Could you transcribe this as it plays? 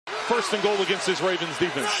first and goal against this Ravens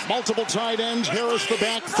defense. Multiple tight ends. Harris the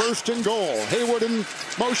back, first and goal. Hayward in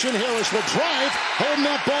motion. Harris will drive. Holding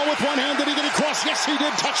that ball with one hand. Did he get it across? Yes, he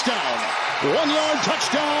did. Touchdown. 1 yard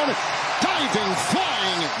touchdown. Diving,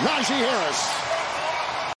 flying, Najee Harris.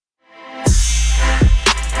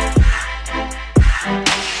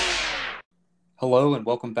 Hello and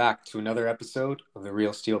welcome back to another episode of the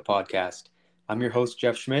Real Steel Podcast. I'm your host,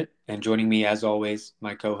 Jeff Schmidt, and joining me, as always,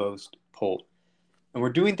 my co-host, Polt. And we're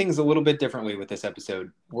doing things a little bit differently with this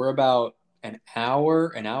episode. We're about an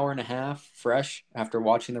hour and a half fresh after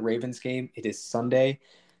watching the Ravens game. It is Sunday,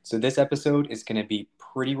 so this episode is going to be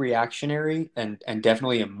pretty reactionary and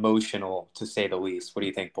definitely emotional, to say the least. What do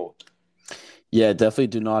you think, Polt? Yeah, definitely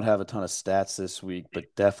do not have a ton of stats this week, but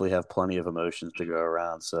definitely have plenty of emotions to go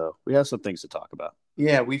around. So we have some things to talk about.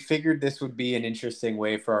 Yeah, we figured this would be an interesting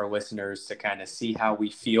way for our listeners to kind of see how we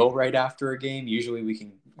feel right after a game. Usually we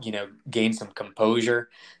can, gain some composure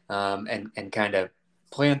and kind of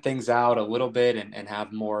plan things out a little bit and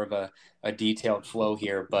have more of a detailed flow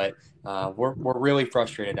here. But we're really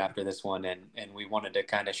frustrated after this one, and we wanted to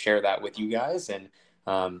kind of share that with you guys and,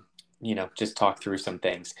 just talk through some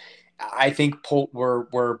things. I think, Polt,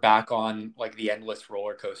 we're back on like the endless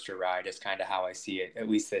roller coaster ride is kind of how I see it, at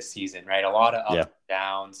least this season, right? A lot of ups and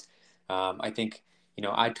downs. I think,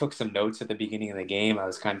 I took some notes at the beginning of the game. I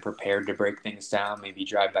was kind of prepared to break things down, maybe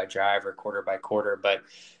drive by drive or quarter by quarter, but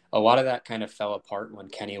a lot of that kind of fell apart when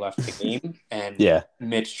Kenny left the game, and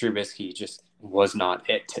Mitch Trubisky just was not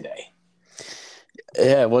it today.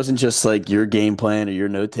 Yeah, it wasn't just like your game plan or your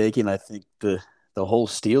note taking. I think the whole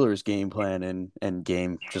Steelers game plan and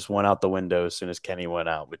game just went out the window as soon as Kenny went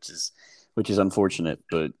out, which is unfortunate.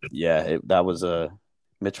 But yeah,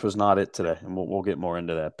 Mitch was not it today, and we'll get more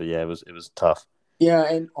into that. But yeah, it was tough. Yeah,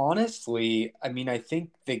 and honestly, I mean, I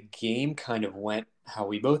think the game kind of went how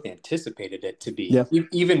we both anticipated it to be. Yeah.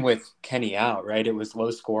 Even with Kenny out, right? It was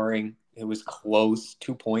low scoring. It was close,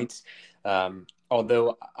 2 points.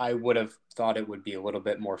 Although I would have thought it would be a little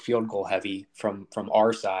bit more field goal heavy from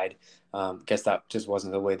our side. Guess that just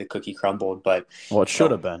wasn't the way the cookie crumbled. But it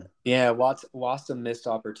should have been. Yeah, lots of missed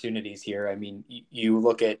opportunities here. I mean, you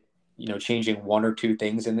look at changing one or two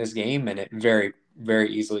things in this game, and it very,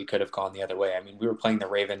 very easily could have gone the other way. I mean, we were playing the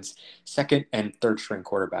Ravens' second and third string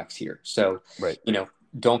quarterbacks here, so right.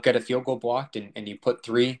 Don't get a field goal blocked, and you put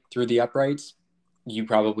 3 through the uprights, you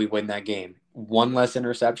probably win that game. One less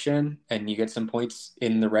interception and you get some points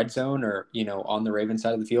in the red zone or, on the Ravens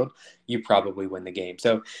side of the field, you probably win the game.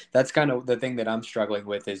 So that's kind of the thing that I'm struggling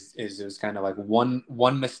with is it was kind of like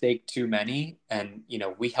one mistake too many. And,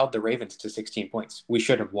 we held the Ravens to 16 points. We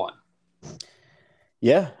should have won.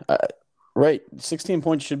 Yeah, right. 16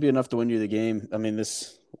 points should be enough to win you the game. I mean,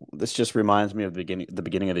 this just reminds me of the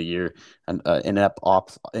beginning of the year, and inept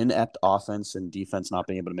offense and defense not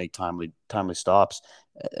being able to make timely stops.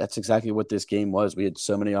 That's exactly what this game was. We had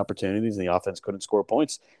so many opportunities, and the offense couldn't score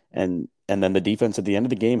points. And then the defense at the end of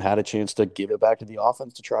the game had a chance to give it back to the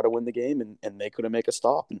offense to try to win the game, and they couldn't make a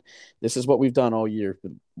stop. And this is what we've done all year,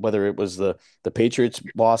 whether it was the Patriots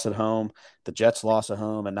loss at home, the Jets loss at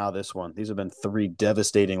home, and now this one. These have been 3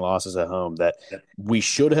 devastating losses at home that we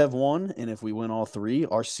should have won, and if we win all 3,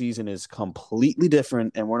 our season is completely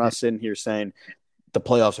different, and we're not sitting here saying the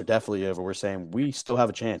playoffs are definitely over. We're saying we still have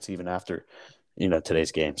a chance even after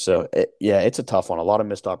today's game. So, it's a tough one. A lot of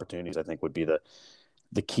missed opportunities, I think, would be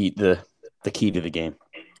the key to the game.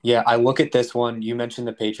 Yeah, I look at this one. You mentioned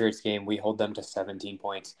the Patriots game. We hold them to 17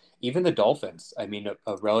 points. Even the Dolphins, I mean,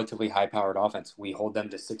 a relatively high-powered offense, we hold them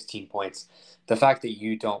to 16 points. The fact that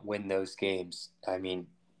you don't win those games, I mean,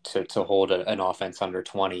 to hold an offense under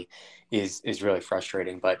 20 is really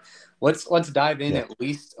frustrating. But let's dive in at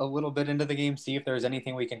least a little bit into the game, see if there's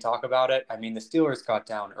anything we can talk about it. I mean, the Steelers got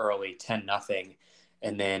down early, 10-0,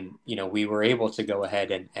 and then, we were able to go ahead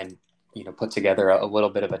and put together a little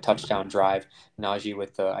bit of a touchdown drive. Najee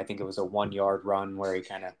with I think it was a 1 yard run where he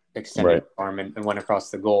kind of extended his arm and went across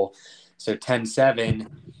the goal. So 10-7,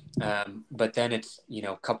 but then it's,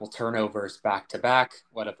 a couple turnovers back to back,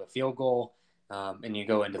 let up a field goal. And you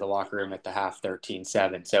go into the locker room at the half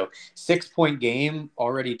 13-7. So 6-point game,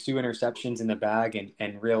 already 2 interceptions in the bag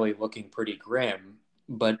and really looking pretty grim,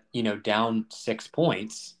 but, down 6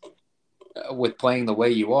 points. With playing the way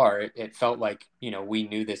you are, it felt like, we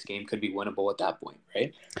knew this game could be winnable at that point,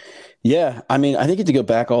 right? Yeah. I mean, I think you have to go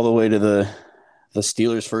back all the way to the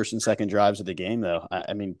Steelers' first and second drives of the game, though.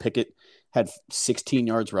 I mean, Pickett had 16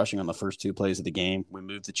 yards rushing on the first 2 plays of the game. We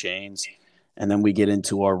moved the chains, and then we get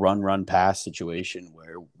into our run pass situation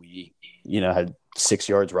where we, had 6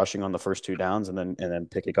 yards rushing on the first 2 downs, and then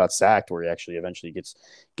Pickett got sacked, where he actually eventually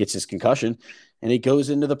gets his concussion, and he goes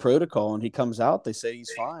into the protocol and he comes out. They say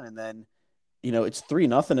he's fine, and then it's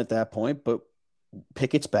 3-0 at that point, but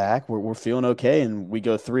Pickett's back. We're feeling okay, and we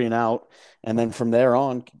go 3 and out, and then from there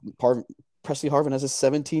on, Presley Harvin has a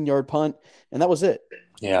 17-yard punt, and that was it.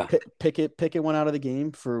 Yeah. Pickett went out of the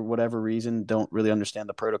game for whatever reason. Don't really understand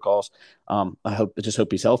the protocols. I just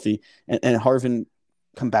hope he's healthy. And Harvin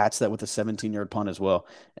combats that with a 17-yard punt as well.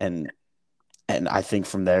 And I think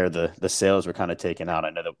from there the sails were kind of taken out. I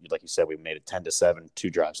know that, like you said, we made it 10-7 2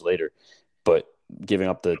 drives later, but giving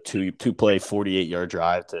up the two play 48-yard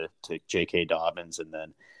drive to J.K. Dobbins, and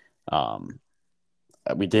then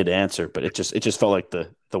we did answer, but it just felt like the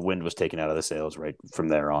wind was taken out of the sails right from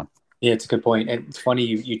there on. Yeah, it's a good point. And it's funny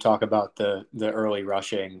you talk about the early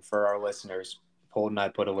rushing for our listeners. Paul and I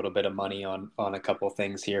put a little bit of money on a couple of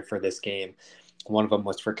things here for this game. One of them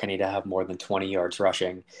was for Kenny to have more than 20 yards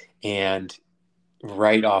rushing. And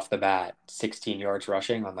right off the bat, 16 yards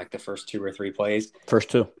rushing on like the first 2 or 3 plays. First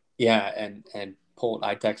 2. Yeah, and Paul,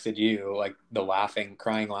 I texted you like the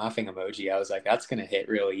crying laughing emoji. I was like, that's going to hit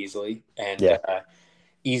really easily. And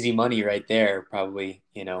easy money right there, probably,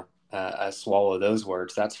 swallow those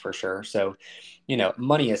words, that's for sure. So,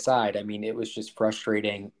 money aside, I mean, it was just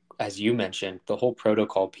frustrating, as you mentioned, the whole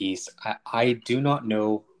protocol piece. I do not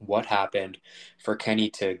know what happened for Kenny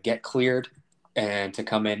to get cleared and to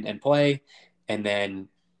come in and play, and then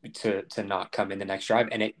to not come in the next drive.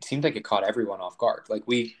 And it seemed like it caught everyone off guard. Like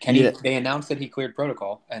they announced that he cleared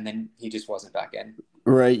protocol, and then he just wasn't back in.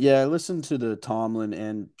 Right. Yeah. I listened to the Tomlin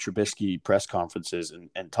and Trubisky press conferences,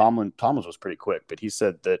 and Tomlin was pretty quick, but he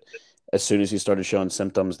said that as soon as he started showing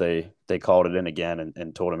symptoms, they called it in again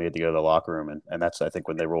and told him he had to go to the locker room. And that's, I think,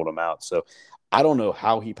 when they rolled him out. So I don't know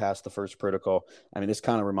how he passed the first protocol. I mean, this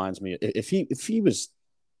kind of reminds me, if he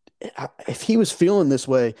was feeling this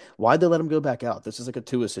way, why'd they let him go back out? This is like a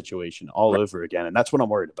Tua situation all over again. And that's what I'm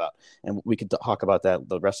worried about. And we could talk about that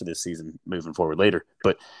the rest of this season moving forward later.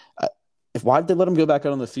 But why did they let him go back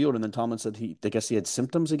out on the field? And then Tomlin said I guess he had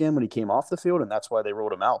symptoms again when he came off the field, and that's why they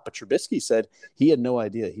rolled him out. But Trubisky said he had no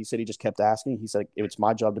idea. He said he just kept asking. He said, it's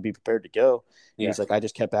my job to be prepared to go. And he's like, I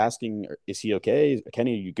just kept asking, is he okay?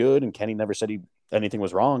 Kenny, are you good? And Kenny never said anything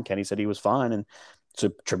was wrong. Kenny said he was fine. And so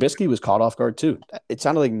Trubisky was caught off guard too. It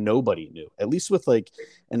sounded like nobody knew, at least with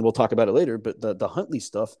and we'll talk about it later, but the Huntley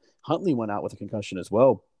stuff, Huntley went out with a concussion as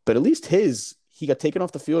well. But at least he got taken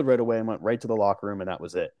off the field right away and went right to the locker room, and that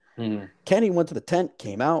was it. Mm-hmm. Kenny went to the tent,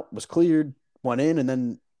 came out, was cleared, went in, and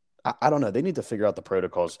then I don't know. They need to figure out the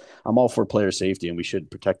protocols. I'm all for player safety, and we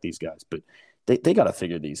should protect these guys, but they got to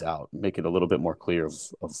figure these out, make it a little bit more clear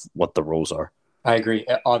of what the rules are. I agree.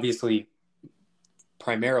 Obviously,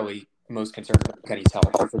 primarily, most concerned about Kenny's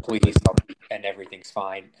health. Hopefully he's healthy and everything's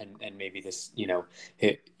fine, and maybe this,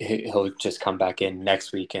 he'll just come back in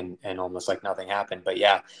next week and almost like nothing happened. But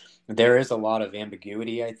yeah, there is a lot of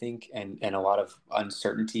ambiguity, I think, and a lot of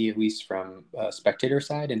uncertainty, at least from spectator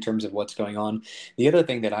side, in terms of what's going on. The other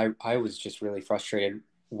thing that I was just really frustrated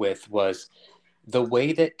with was the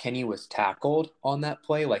way that Kenny was tackled on that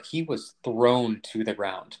play. Like, he was thrown to the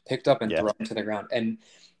ground, picked up and thrown to the ground. And,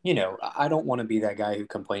 I don't want to be that guy who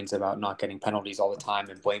complains about not getting penalties all the time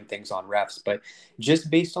and blame things on refs. But just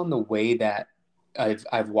based on the way that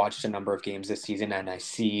I've watched a number of games this season, and I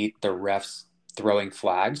see the refs throwing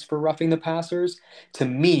flags for roughing the passers, to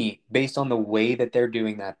me, based on the way that they're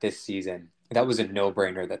doing that this season, that was a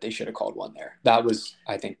no-brainer that they should have called one there. That was,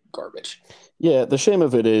 I think, garbage. Yeah, the shame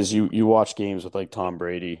of it is you watch games with like Tom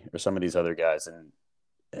Brady or some of these other guys, and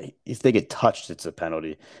if they get touched, it's a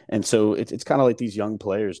penalty. And so it's kind of like these young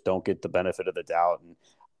players don't get the benefit of the doubt. And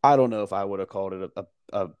I don't know if I would have called it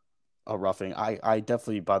a roughing. I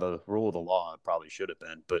definitely, by the rule of the law, it probably should have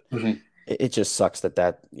been. But it just sucks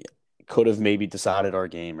that could have maybe decided our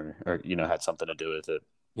game or had something to do with it.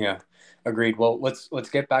 Yeah, agreed. Well, let's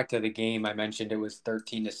get back to the game. I mentioned it was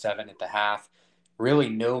 13-7 at the half. Really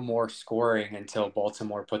no more scoring until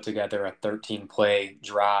Baltimore put together a 13-play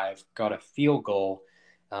drive, got a field goal.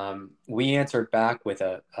 We answered back with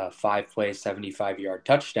a 5-play, 75-yard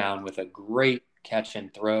touchdown with a great catch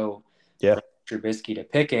and throw from Trubisky to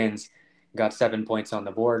Pickens, got 7 points on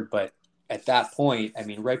the board. But at that point, I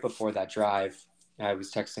mean, right before that drive, I was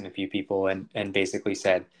texting a few people and basically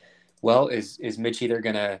said, well, is Mitch either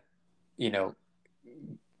going to,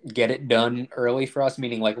 get it done early for us,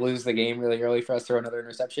 meaning like lose the game really early for us, throw another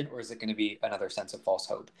interception, or is it going to be another sense of false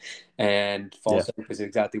hope? And false hope is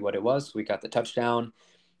exactly what it was. We got the touchdown.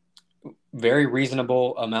 Very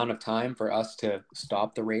reasonable amount of time for us to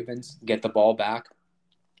stop the Ravens, get the ball back,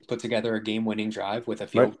 put together a game-winning drive with a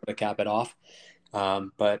field goal to cap it off.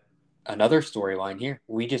 But another storyline here.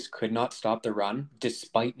 We just could not stop the run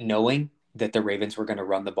despite knowing that the Ravens were going to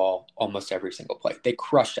run the ball almost every single play. They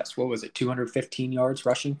crushed us. What was it, 215 yards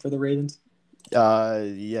rushing for the Ravens?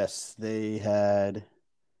 Yes, they had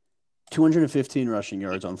 215 rushing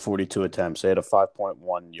yards on 42 attempts. They had a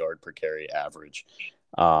 5.1 yard per carry average.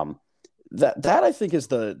 That I think is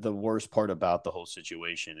the worst part about the whole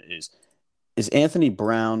situation is Anthony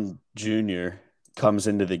Brown Jr. comes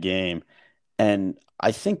into the game, and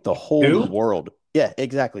I think the whole world. Yeah,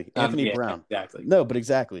 exactly. Anthony Brown. Exactly. No, but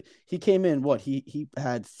exactly. He came in, he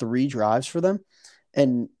had 3 drives for them,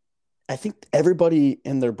 and I think everybody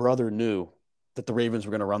and their brother knew that the Ravens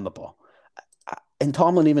were going to run the ball. And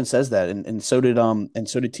Tomlin even says that, and so did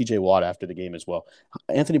TJ Watt after the game as well.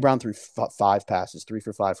 Anthony Brown threw 5 passes, 3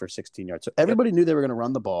 for 5 for 16 yards. So everybody knew they were going to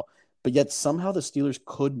run the ball, but yet somehow the Steelers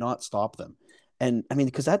could not stop them. And I mean,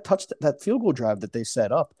 because that field goal drive that they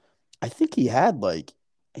set up, I think he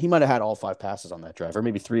might have had all 5 passes on that drive, or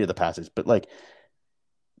maybe 3 of the passes, but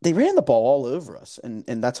they ran the ball all over us, and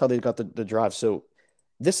that's how they got the drive. So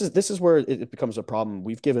this is where it becomes a problem.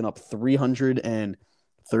 We've given up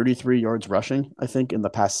 333 yards rushing, I think, in the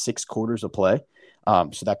past 6 quarters of play.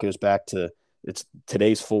 So that goes back to it's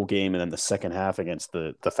today's full game and then the second half against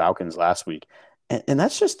the Falcons last week. And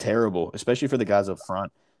that's just terrible, especially for the guys up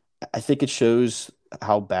front. I think it shows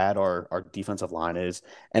how bad our defensive line is.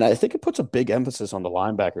 And I think it puts a big emphasis on the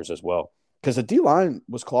linebackers as well. Because the D-line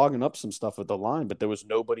was clogging up some stuff with the line, but there was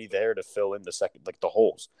nobody there to fill in the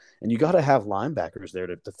holes. And you got to have linebackers there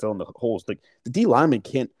to fill in the holes. The D-lineman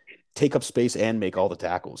can't take up space and make all the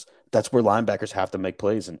tackles. That's where linebackers have to make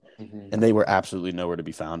plays, and they were absolutely nowhere to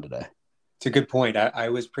be found today. It's a good point. I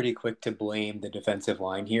was pretty quick to blame the defensive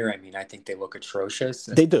line here. I mean, I think they look atrocious.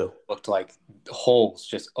 They do. Looked like holes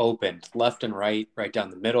just opened left and right down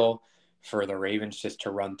the middle for the Ravens just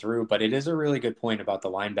to run through. But it is a really good point about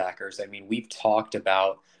the linebackers. I mean, we've talked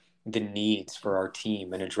about the needs for our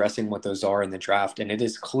team and addressing what those are in the draft. And it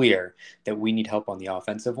is clear that we need help on the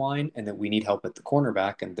offensive line and that we need help at the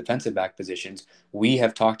cornerback and defensive back positions. We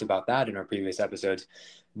have talked about that in our previous episodes,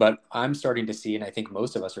 but I'm starting to see, and I think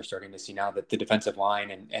most of us are starting to see now, that the defensive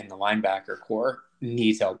line and the linebacker core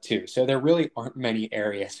needs help too. So there really aren't many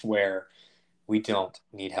areas where we don't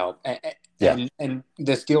need help. And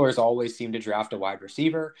the Steelers always seem to draft a wide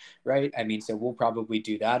receiver, right? I mean, so we'll probably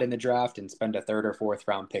do that in the draft and spend a 3rd or 4th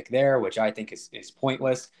round pick there, which I think is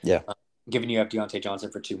pointless. Yeah. Given you have Deontay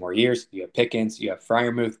Johnson for 2 more years, you have Pickens, you have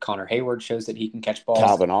Freiermuth, Connor Hayward shows that he can catch balls.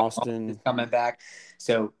 Calvin Austin coming back.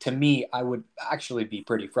 So to me, I would actually be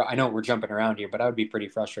I know we're jumping around here, but I would be pretty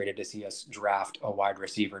frustrated to see us draft a wide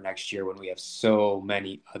receiver next year when we have so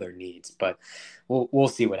many other needs. But we'll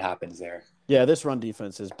see what happens there. Yeah, this run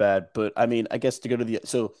defense is bad, but I mean, I guess to go to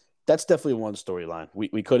so that's definitely one storyline.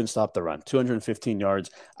 We couldn't stop the run. 215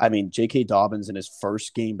 yards. I mean, J.K. Dobbins in his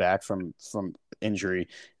first game back from injury,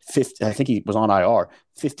 I think he was on IR.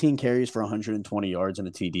 15 carries for 120 yards and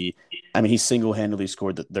a TD. I mean, he single-handedly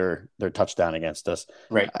scored their touchdown against us.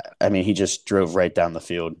 Right. I mean, he just drove right down the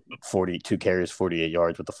field, 42 carries, 48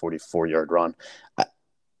 yards with a 44-yard run.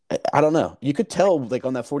 I don't know. You could tell, on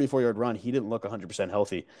that 44-yard run, he didn't look 100%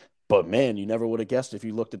 healthy. But, man, you never would have guessed if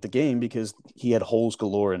you looked at the game because he had holes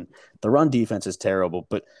galore, and the run defense is terrible.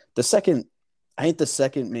 But the second main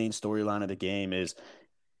storyline of the game is,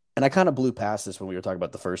 and I kind of blew past this when we were talking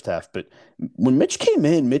about the first half, but when Mitch came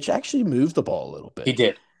in, Mitch actually moved the ball a little bit. He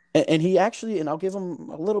did. And he actually, and I'll give him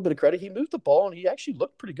a little bit of credit, he moved the ball, and he actually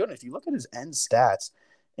looked pretty good. And if you look at his end stats,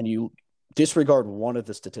 and you disregard one of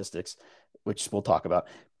the statistics, which we'll talk about,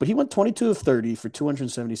 but he went 22 of 30 for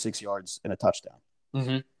 276 yards and a touchdown.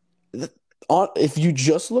 Mm-hmm. If you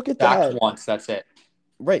just look at sacked that. once, that's it.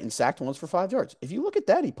 Right, and sacked once for 5 yards. If you look at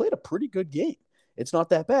that, he played a pretty good game. It's not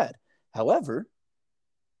that bad. However,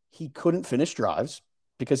 he couldn't finish drives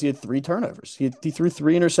because he had 3 turnovers. He threw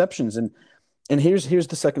 3 interceptions. And here's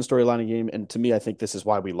the second storyline of the game, and to me, I think this is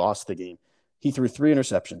why we lost the game. He threw 3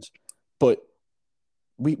 interceptions, but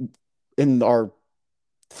in our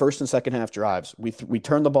first and second half drives, we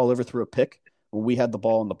turned the ball over through a pick when we had the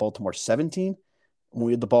ball in the Baltimore 17, when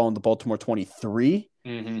we had the ball in the Baltimore 23.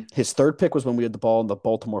 Mm-hmm. His third pick was when we had the ball in the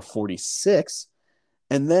Baltimore 46,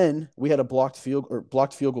 and then we had a blocked field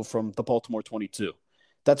goal from the Baltimore 22.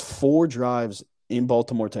 That's 4 drives in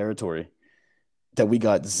Baltimore territory that we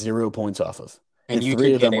got 0 points off of. And you 3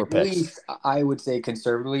 could of them get were at picks. least, I would say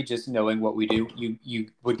conservatively, just knowing what we do, you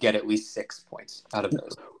would get at least 6 points out of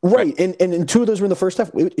those. Right. And 2 of those were in the first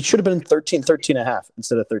half. It should have been 13 and a half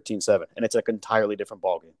instead of 13-7. And it's an entirely different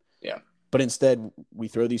ballgame. Yeah. But instead, we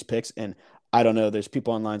throw these picks. And I don't know, there's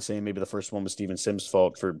people online saying maybe the first one was Steven Sims'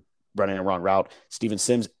 fault for running a wrong route. Steven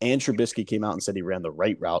Sims and Trubisky came out and said he ran the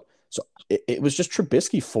right route. So it was just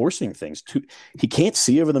Trubisky forcing things. He can't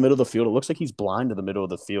see over the middle of the field. It looks like he's blind to the middle of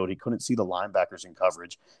the field. He couldn't see the linebackers in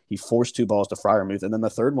coverage. He forced 2 balls to Freiermuth. And then the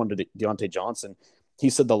third one to Deontay Johnson, he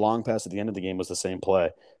said the long pass at the end of the game was the same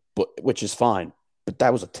play, which is fine. But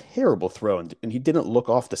that was a terrible throw, and he didn't look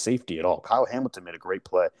off the safety at all. Kyle Hamilton made a great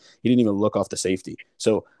play. He didn't even look off the safety.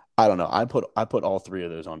 So I don't know. I put all 3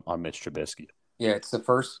 of those on Mitch Trubisky. Yeah, it's the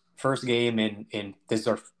first game in this is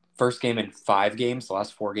our first game in 5 games. The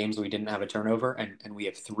last 4 games we didn't have a turnover, and we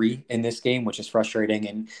have 3 in this game, which is frustrating.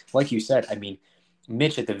 And like you said, I mean,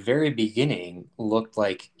 Mitch at the very beginning looked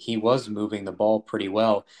like he was moving the ball pretty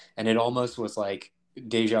well, and it almost was like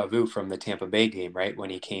deja vu from the Tampa Bay game, right? When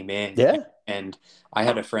he came in. Yeah. And I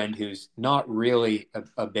had a friend who's not really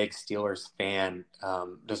a big Steelers fan,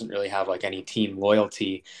 doesn't really have like any team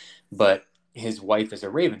loyalty, but his wife is a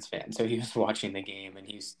Ravens fan. So he was watching the game and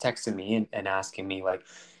he was texting me and asking me like,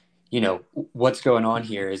 what's going on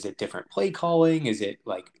here? Is it different play calling? Is it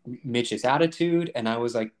like Mitch's attitude? And I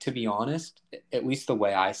was like, to be honest, at least the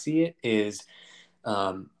way I see it is,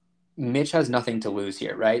 Mitch has nothing to lose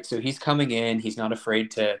here, right? So he's coming in, he's not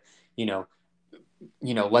afraid to,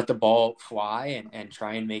 let the ball fly and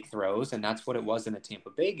try and make throws. And that's what it was in the Tampa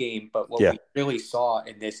Bay game. But what we really saw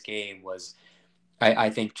in this game was, I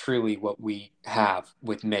think truly what we have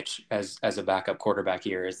with Mitch as a backup quarterback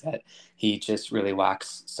here is that he just really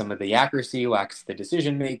lacks some of the accuracy, lacks the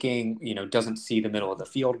decision-making, doesn't see the middle of the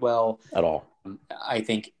field well. At all. I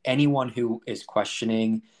think anyone who is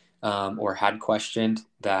questioning or had questioned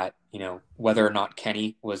that, whether or not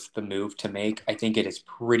Kenny was the move to make, I think it is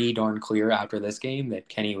pretty darn clear after this game that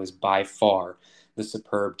Kenny was by far the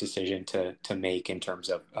superb decision to make in terms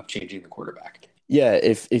of changing the quarterback. Yeah,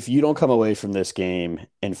 if you don't come away from this game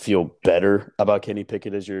and feel better about Kenny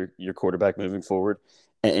Pickett as your quarterback moving forward,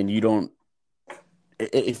 and you don't –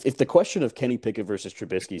 if the question of Kenny Pickett versus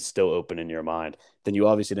Trubisky is still open in your mind, then you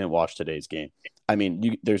obviously didn't watch today's game. I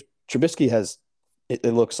mean, Trubisky has – it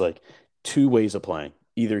looks like 2 ways of playing.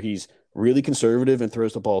 Either he's really conservative and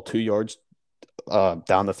throws the ball 2 yards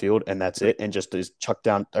down the field, and that's it, and just is check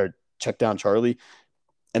down Charlie,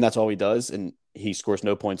 and that's all he does, and he scores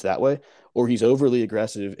no points that way. Or he's overly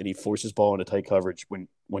aggressive and he forces ball into tight coverage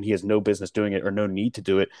when he has no business doing it or no need to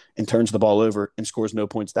do it, and turns the ball over and scores no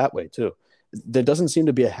points that way too. There doesn't seem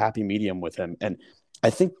to be a happy medium with him. And I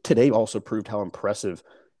think today also proved how impressive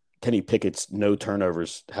Kenny Pickett's no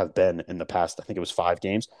turnovers have been in the past. I think it was 5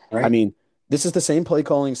 games. Right. I mean, this is the same play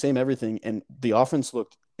calling, same everything. And the offense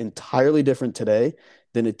looked entirely different today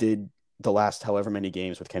than it did the last however many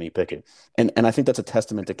games with Kenny Pickett. And I think that's a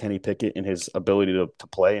testament to Kenny Pickett and his ability to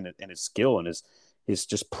play and his skill and his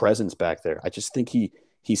just presence back there. I just think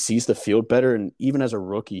he sees the field better. And even as a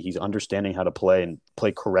rookie, he's understanding how to play and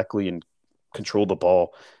play correctly and control the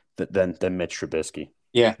ball than Mitch Trubisky.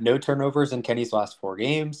 Yeah, no turnovers in Kenny's last 4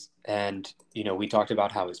 games. And, we talked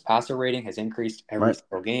about how his passer rating has increased every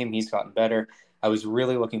single game. He's gotten better. I was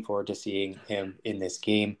really looking forward to seeing him in this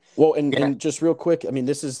game. Well, and just real quick, I mean,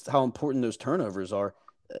 this is how important those turnovers are.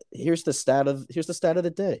 Here's the stat of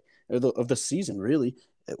the day of the season. Really,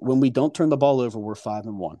 when we don't turn the ball over, we're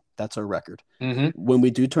 5-1. That's our record. Mm-hmm. When we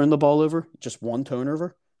do turn the ball over, just 1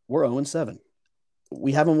 turnover, we're 0-7.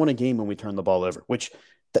 We haven't won a game when we turn the ball over, which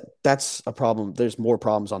that's a problem. There's more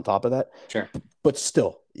problems on top of that. Sure, but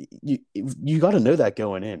still, you got to know that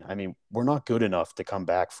going in. I mean, we're not good enough to come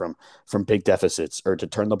back from big deficits or to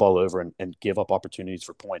turn the ball over and give up opportunities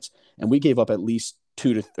for points. And we gave up at least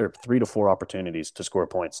 3 to 4 opportunities to score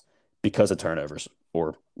points because of turnovers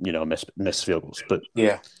or missed field goals. But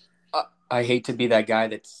yeah, I hate to be that guy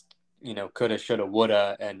that's coulda, shoulda,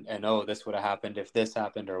 woulda, and this would have happened if this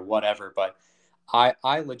happened or whatever. But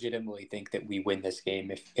I legitimately think that we win this game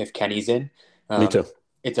if Kenny's in. Me too.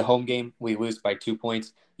 It's a home game. We lose by 2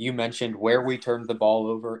 points. You mentioned where we turned the ball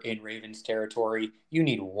over in Ravens territory. You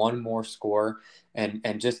need 1 more score. And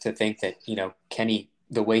just to think that, Kenny,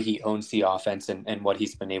 the way he owns the offense and what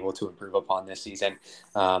he's been able to improve upon this season,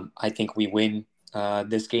 I think we win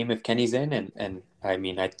this game if Kenny's in. And I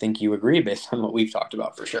mean, I think you agree based on what we've talked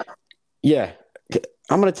about for sure. Yeah.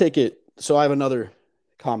 I'm going to take it. So I have another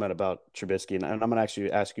comment about Trubisky, and I'm going to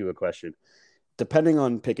actually ask you a question. Depending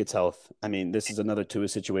on Pickett's health, I mean, this is another Tua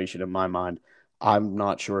situation in my mind. I'm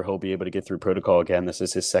not sure he'll be able to get through protocol again. This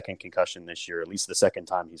is his 2nd concussion this year, at least the 2nd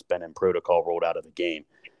time he's been in protocol, rolled out of the game.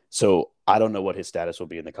 So I don't know what his status will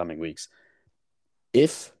be in the coming weeks.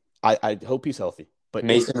 If I hope he's healthy, but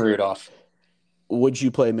Mason Rudolph. Would you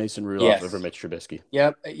play Mason Rudolph over Mitch Trubisky?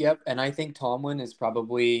 Yep. And I think Tomlin is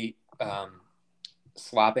probably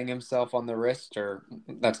slapping himself on the wrist, or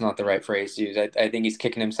that's not the right phrase to use. I think he's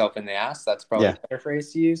kicking himself in the ass. That's probably a better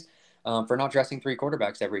phrase to use. for not dressing 3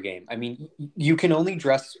 quarterbacks every game. I mean, you can only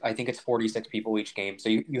dress, I think it's 46 people each game. So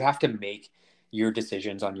you have to make your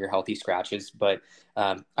decisions on your healthy scratches. But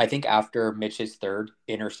I think after Mitch's third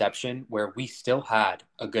interception, where we still had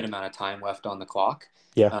a good amount of time left on the clock,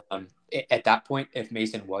 at that point, if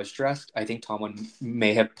Mason was dressed, I think Tomlin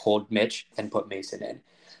may have pulled Mitch and put Mason in.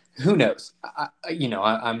 Who knows?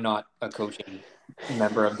 I'm not a coaching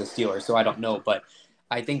member of the Steelers, so I don't know. But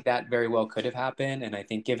I think that very well could have happened. And I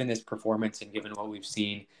think given this performance and given what we've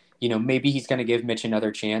seen, maybe he's going to give Mitch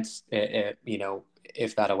another chance,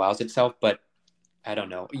 if that allows itself. But I don't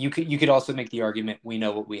know. You could also make the argument we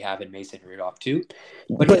know what we have in Mason Rudolph too,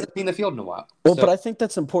 but he hasn't seen the field in a while. Well, but I think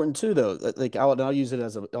that's important too, though. Like I'll use it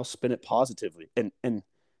I'll spin it positively and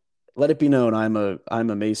let it be known I'm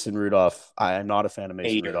a Mason Rudolph. I am not a fan of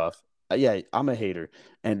Mason Rudolph. Yeah, I'm a hater,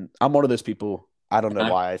 and I'm one of those people. I don't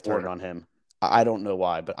know why I turned on him. I don't know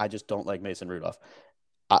why, but I just don't like Mason Rudolph.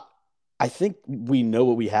 I think we know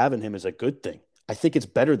what we have in him is a good thing. I think it's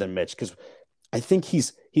better than Mitch because I think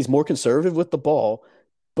he's more conservative with the ball,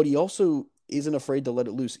 but he also isn't afraid to let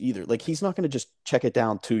it loose either. Like, he's not going to just check it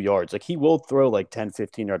down 2 yards. Like, he will throw like 10,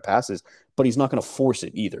 15-yard passes, but he's not going to force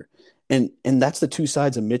it either. And that's the two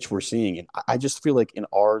sides of Mitch we're seeing. And I just feel like in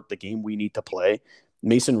the game we need to play,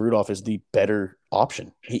 Mason Rudolph is the better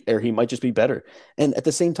option. He might just be better. And at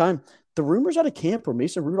the same time, the rumors out of camp were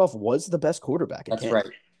Mason Rudolph was the best quarterback at camp.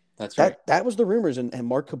 That's right. That was the rumors. And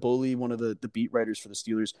Mark Kaboly, one of the beat writers for the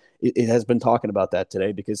Steelers, it has been talking about that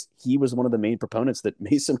today because he was one of the main proponents that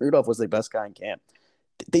Mason Rudolph was the best guy in camp.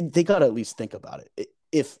 They got to at least think about it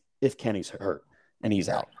if Kenny's hurt and he's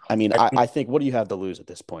out. I mean, I think, what do you have to lose at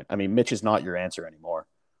this point? I mean, Mitch is not your answer anymore.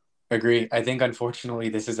 Agree. I think, unfortunately,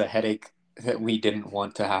 this is a headache that we didn't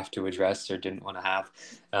want to have to address or didn't want to have.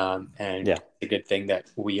 It's a good thing that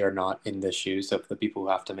we are not in the shoes of the people who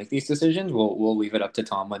have to make these decisions. We'll leave it up to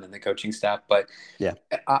Tomlin and the coaching staff. But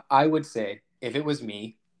I would say if it was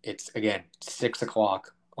me, it's, again, 6:00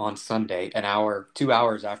 on Sunday, 2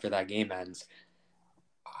 hours after that game ends.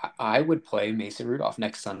 I would play Mason Rudolph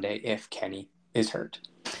next Sunday if Kenny is hurt.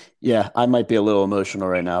 Yeah, I might be a little emotional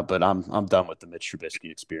right now, but I'm done with the Mitch Trubisky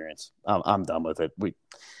experience. I'm done with it.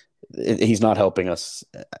 He's not helping us.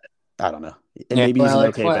 I don't know. Maybe he's an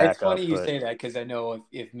okay backup. It's funny you say that because I know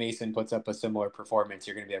if Mason puts up a similar performance,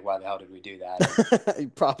 you're going to be like, why the hell did we do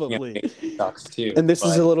that? Probably. It sucks too. And this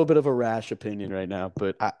is a little bit of a rash opinion right now,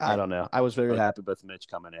 but I don't know. I was very happy with Mitch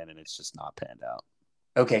coming in, and it's just not panned out.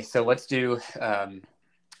 Okay, so let's do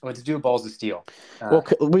balls of steel. Well,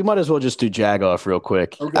 we might as well just do Jagoff real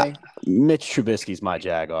quick. Okay. Mitch Trubisky's my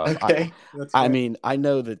Jagoff. Okay. I mean, I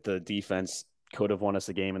know that the defense could have won us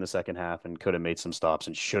the game in the second half and could have made some stops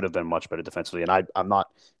and should have been much better defensively. And I'm not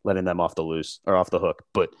letting them off the hook.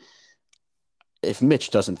 But if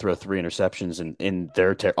Mitch doesn't throw 3 interceptions in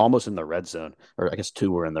their almost in the red zone, or I guess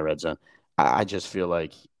 2 were in the red zone, I just feel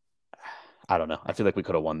like, I don't know. I feel like we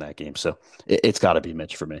could have won that game. So it's got to be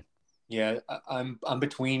Mitch for me. Yeah, I'm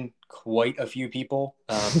between quite a few people.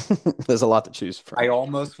 There's a lot to choose from. I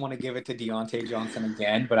almost want to give it to Deontay Johnson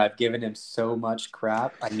again, but I've given him so much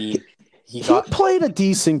crap. I mean, he played a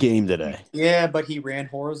decent game today. Yeah, but he ran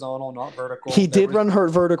horizontal, not vertical. He did run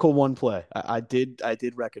vertical one play. I did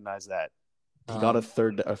recognize that. He got a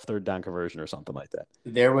third down conversion or something like that.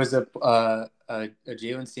 There was a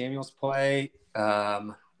Jalen Samuels play.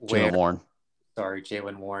 Jalen Warren. Sorry,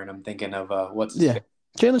 Jalen Warren. I'm thinking of what's his name?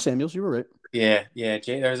 Jalen Samuels. You were right. Yeah.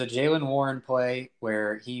 There's a Jalen Warren play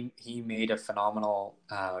where he made a phenomenal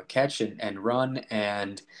catch and run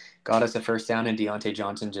and got us a first down, and Deontay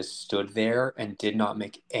Johnson just stood there and did not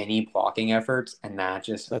make any blocking efforts, and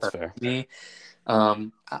that's fair. Me.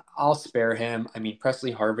 I'll spare him. I mean,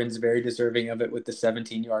 Presley Harvin's very deserving of it with the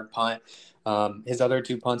 17-yard punt. His other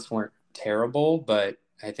 2 punts weren't terrible, but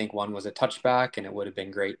I think one was a touchback, and it would have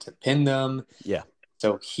been great to pin them. Yeah.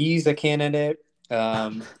 So he's a candidate.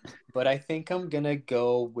 But I think I'm going to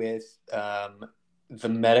go with the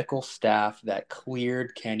medical staff that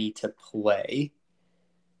cleared Kenny to play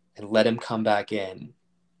and let him come back in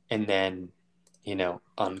and then,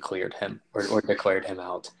 uncleared him or declared him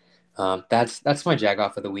out. That's my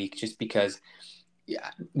Jagoff of the week, just because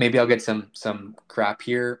maybe I'll get some crap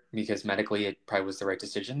here because medically it probably was the right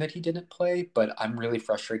decision that he didn't play, but I'm really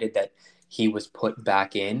frustrated that he was put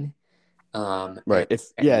back in. Right.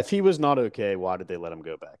 If he was not okay, why did they let him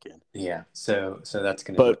go back in? Yeah. So that's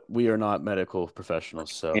going to. But we are not medical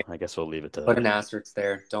professionals, so I guess we'll leave it to that. Put an asterisk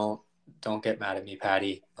there. Don't get mad at me,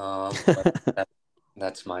 Patty.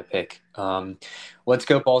 That's my pick. Let's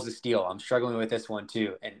go balls of steel. I'm struggling with this one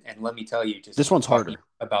too, and let me tell you, just this one's harder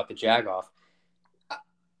about the Jagoff.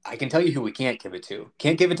 I can tell you who we can't give it to.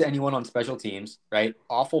 Can't give it to anyone on special teams, right?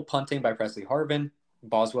 Awful punting by Presley Harvin.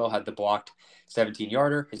 Boswell had the blocked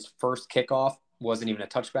 17-yarder. His first kickoff wasn't even a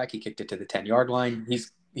touchback. He kicked it to the 10-yard line.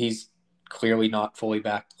 He's clearly not fully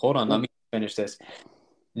back. Hold on, let me finish this.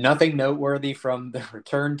 Nothing noteworthy from the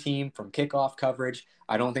return team, from kickoff coverage.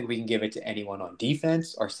 I don't think we can give it to anyone on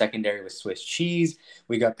defense. Our secondary was Swiss cheese.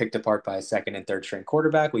 We got picked apart by a second and third string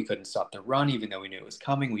quarterback. We couldn't stop the run, even though we knew it was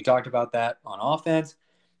coming. We talked about that on offense.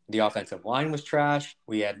 The offensive line was trash.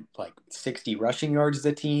 We had like 60 rushing yards as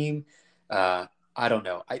a team. I don't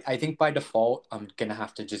know. I think by default, I'm going to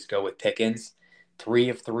have to just go with Pickens. 3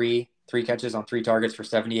 of 3 catches on 3 targets for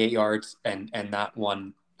 78 yards. And that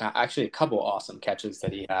one, actually a couple awesome catches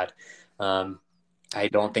that he had. I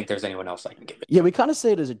don't think there's anyone else I can give it. Yeah, we kind of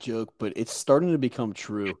say it as a joke, but it's starting to become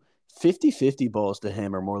true. 50-50 balls to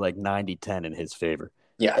him are more like 90-10 in his favor.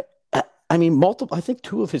 Yeah. I mean, I think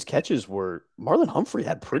 2 of his catches were Marlon Humphrey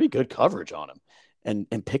had pretty good coverage on him,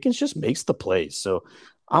 and Pickens just makes the plays. So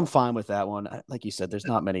I'm fine with that one. Like you said, there's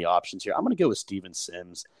not many options here. I'm going to go with Steven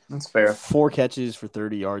Sims. That's fair. 4 catches for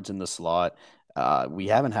 30 yards in the slot. We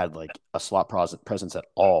haven't had like a slot presence at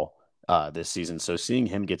all this season. So seeing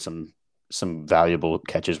him get some valuable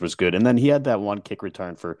catches was good. And then he had that one kick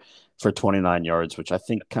return for 29 yards, which I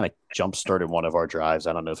think kind of jump-started one of our drives.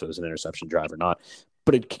 I don't know if it was an interception drive or not,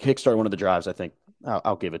 but it kick-started one of the drives. I think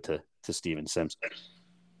I'll give it to Steven Sims.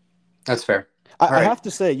 That's fair. I have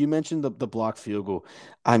to say, you mentioned the block field goal.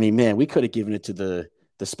 I mean, man, we could have given it to the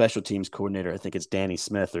special teams coordinator. I think it's Danny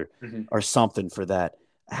Smith or something for that.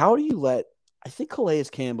 How do you let – I think Calais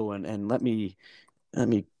Campbell, and let me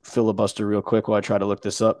filibuster real quick while I try to look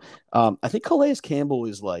this up. I think Calais Campbell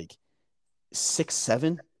is like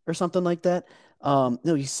 6'7" or something like that.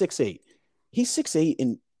 No, he's 6'8". He's 6'8",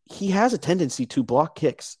 and he has a tendency to block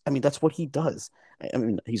kicks. I mean, that's what he does. I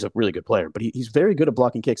mean, he's a really good player, but he's very good at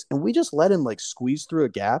blocking kicks. And we just let him like squeeze through a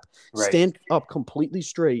gap, stand up completely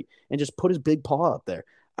straight, and just put his big paw up there.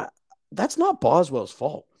 That's not Boswell's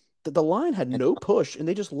fault. The line had no push, and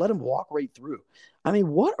they just let him walk right through. I mean,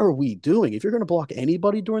 what are we doing? If you're going to block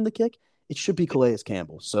anybody during the kick, it should be Calais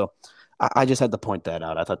Campbell. So I just had to point that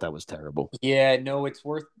out. I thought that was terrible. Yeah, no, it's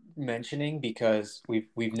worth mentioning because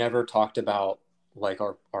we've never talked about like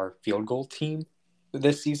our field goal team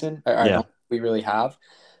this season. I don't think we really have,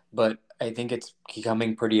 but I think it's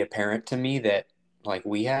becoming pretty apparent to me that like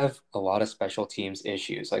we have a lot of special teams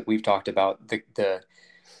issues. Like we've talked about the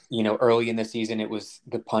early in the season, it was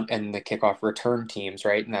the punt and the kickoff return teams,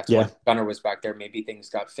 right? And that's when Gunner was back there. Maybe things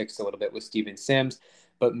got fixed a little bit with Steven Sims,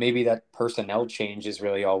 but maybe that personnel change is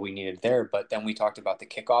really all we needed there. But then we talked about the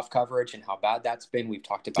kickoff coverage and how bad that's been. We've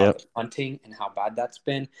talked about the punting and how bad that's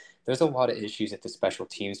been. There's a lot of issues at the special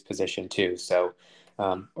teams position too. So,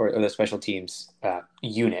 or the special teams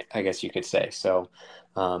unit, I guess you could say. So,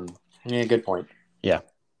 good point. Yeah.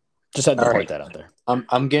 Just had to point that out there.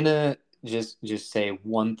 I'm going to just say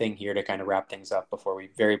one thing here to kind of wrap things up before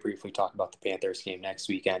we very briefly talk about the Panthers game next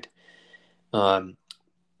weekend.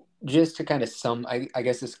 Just to kind of I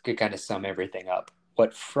guess this could kind of sum everything up.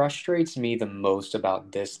 What frustrates me the most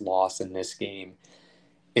about this loss in this game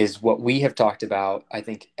is what we have talked about, I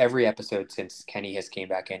think, every episode since Kenny has came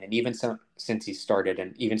back in, and even since he started,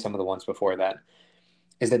 and even some of the ones before that,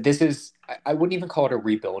 is that this is, I wouldn't even call it a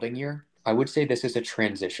rebuilding year. I would say this is a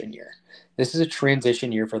transition year. This is a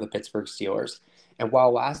transition year for the Pittsburgh Steelers. And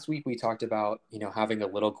while last week we talked about, having a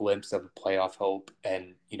little glimpse of playoff hope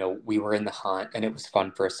and, we were in the hunt and it was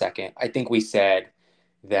fun for a second, I think we said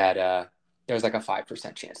that there was like a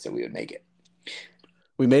 5% chance that we would make it.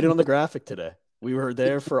 We made it on the graphic today. We were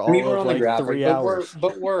there for all of like 3 hours.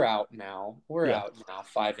 But we're out now. We're out now,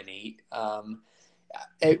 5-8.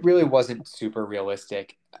 It really wasn't super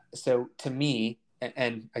realistic. So to me,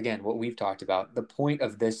 and again, what we've talked about, the point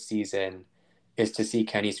of this season is to see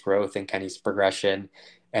Kenny's growth and Kenny's progression.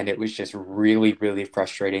 And it was just really, really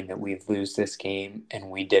frustrating that we lose this game and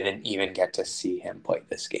we didn't even get to see him play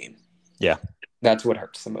this game. Yeah. That's what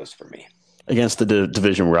hurts the most for me. Against the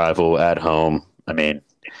division rival at home. I mean,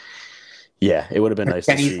 yeah, it would have been nice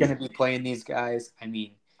to see. Kenny's going to be playing these guys. I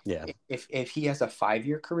mean, yeah. If he has a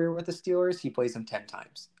 5-year career with the Steelers, he plays them 10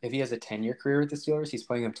 times. If he has a 10-year career with the Steelers, he's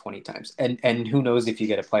playing them 20 times. And who knows if you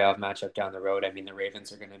get a playoff matchup down the road. I mean, the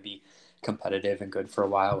Ravens are going to be competitive and good for a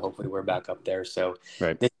while. Hopefully we're back up there. So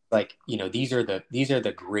this, these are the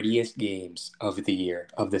grittiest games of the year,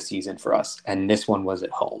 of the season for us. And this one was at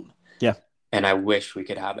home. Yeah. And I wish we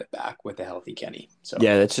could have it back with a healthy Kenny. So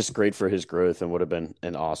yeah, that's just great for his growth and would have been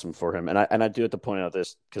an awesome for him. And I do have to point out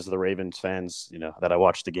this because the Ravens fans, that I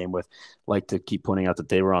watched the game with, like to keep pointing out that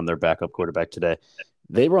they were on their backup quarterback today.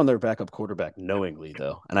 They were on their backup quarterback knowingly,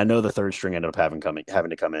 though, and I know the third string ended up having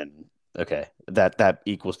to come in. Okay, that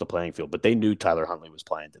equals the playing field, but they knew Tyler Huntley was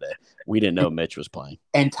playing today. We didn't know Mitch was playing.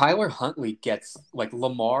 And Tyler Huntley gets like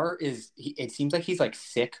Lamar it seems like he's like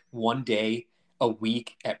sick one day a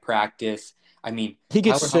week at practice. I mean, he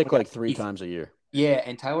gets Tyler sick Huntley, like 3 times a year. Yeah,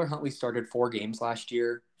 and Tyler Huntley started 4 games last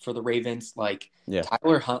year for the Ravens. Like Yeah.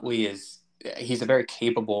 Tyler Huntley he's a very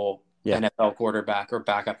capable NFL quarterback or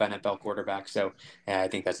backup NFL quarterback. So I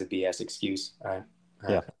think that's a BS excuse.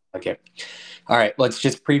 Yeah. Okay. All right. Let's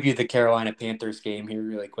just preview the Carolina Panthers game here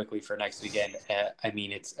really quickly for next weekend. I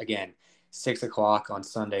mean, it's again 6:00 on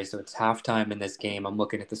Sunday, so it's halftime in this game. I'm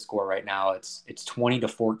looking at the score right now. It's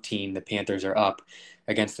 20-14. The Panthers are up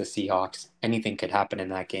against the Seahawks. Anything could happen in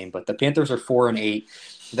that game, but the Panthers are 4-8.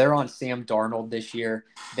 They're on Sam Darnold this year.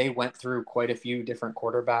 They went through quite a few different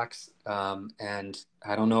quarterbacks, and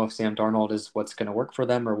I don't know if Sam Darnold is what's going to work for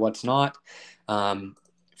them or what's not.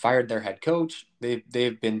 Fired their head coach.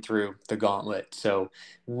 They've been through the gauntlet. So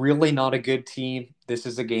really not a good team. This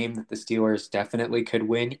is a game that the Steelers definitely could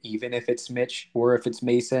win, even if it's Mitch or if it's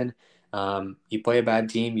Mason. You play a bad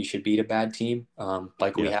team, you should beat a bad team,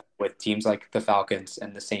 we have with teams like the Falcons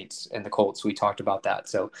and the Saints and the Colts. We talked about that.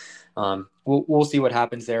 So we'll see what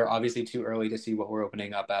happens there. Obviously too early to see what we're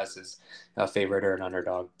opening up as a favorite or an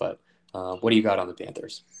underdog. But what do you got on the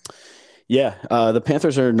Panthers? Yeah, the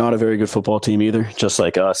Panthers are not a very good football team either, just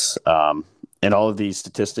like us. And all of these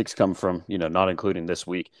statistics come from, not including this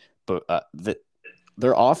week, but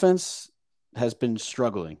their offense has been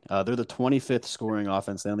struggling. They're the 25th scoring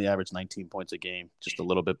offense. They only average 19 points a game, just a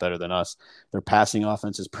little bit better than us. Their passing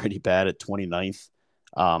offense is pretty bad at 29th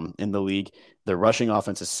in the league. Their rushing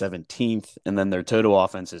offense is 17th, and then their total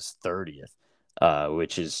offense is 30th,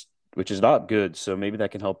 which is not good. So maybe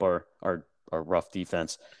that can help our rough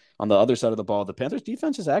defense. On the other side of the ball, the Panthers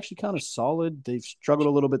defense is actually kind of solid. They've struggled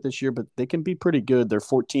a little bit this year, but they can be pretty good. They're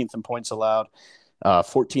 14th in points allowed,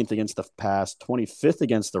 14th against the pass, 25th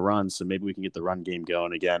against the run. So maybe we can get the run game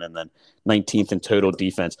going again, and then 19th in total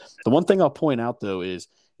defense. The one thing I'll point out, though, is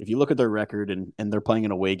if you look at their record, and they're playing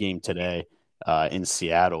an away game today in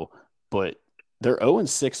Seattle, but they're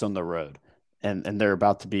 0-6 on the road. And they're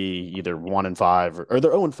about to be either 1-5 or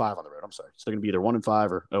they're 0-5 on the road. I'm sorry. So they're going to be either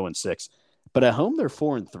 1-5 or 0-6. But at home, they're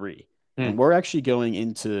 4-3, and we're actually going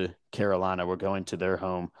into Carolina. We're going to their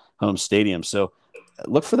home stadium. So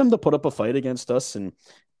look for them to put up a fight against us. And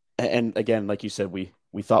again, like you said, we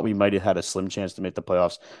thought we might have had a slim chance to make the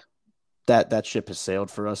playoffs. That ship has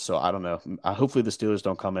sailed for us. So I don't know. Hopefully the Steelers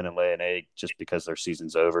don't come in and lay an egg just because their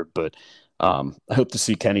season's over. But I hope to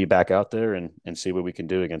see Kenny back out there and see what we can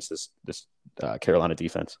do against this Carolina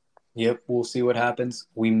defense. Yep, we'll see what happens.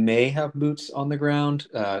 We may have boots on the ground.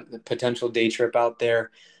 The potential day trip out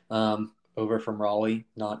there over from Raleigh.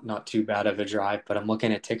 Not too bad of a drive, but I'm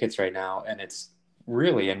looking at tickets right now, and it's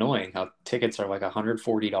really annoying how tickets are like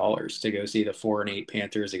 $140 to go see the 4-8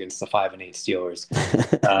 Panthers against the 5-8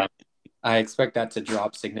 Steelers. I expect that to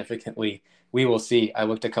drop significantly. We will see. I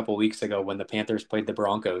looked a couple weeks ago when the Panthers played the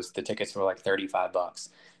Broncos. The tickets were like $35.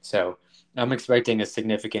 So I'm expecting a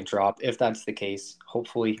significant drop. If that's the case,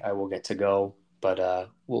 hopefully I will get to go. But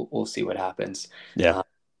we'll see what happens. Yeah.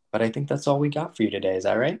 But I think that's all we got for you today. Is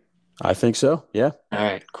that right? I think so. Yeah. All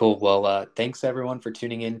right, cool. Well, thanks everyone for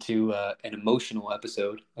tuning in to an emotional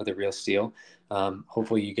episode of The Real Steel.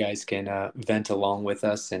 Hopefully you guys can vent along with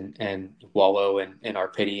us and wallow in our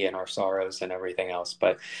pity and our sorrows and everything else.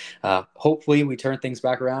 But hopefully we turn things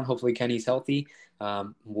back around. Hopefully Kenny's healthy.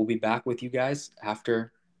 We'll be back with you guys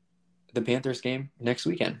after the Panthers game next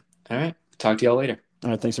weekend. All right. Talk to y'all later. All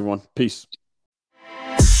right. Thanks, everyone. Peace.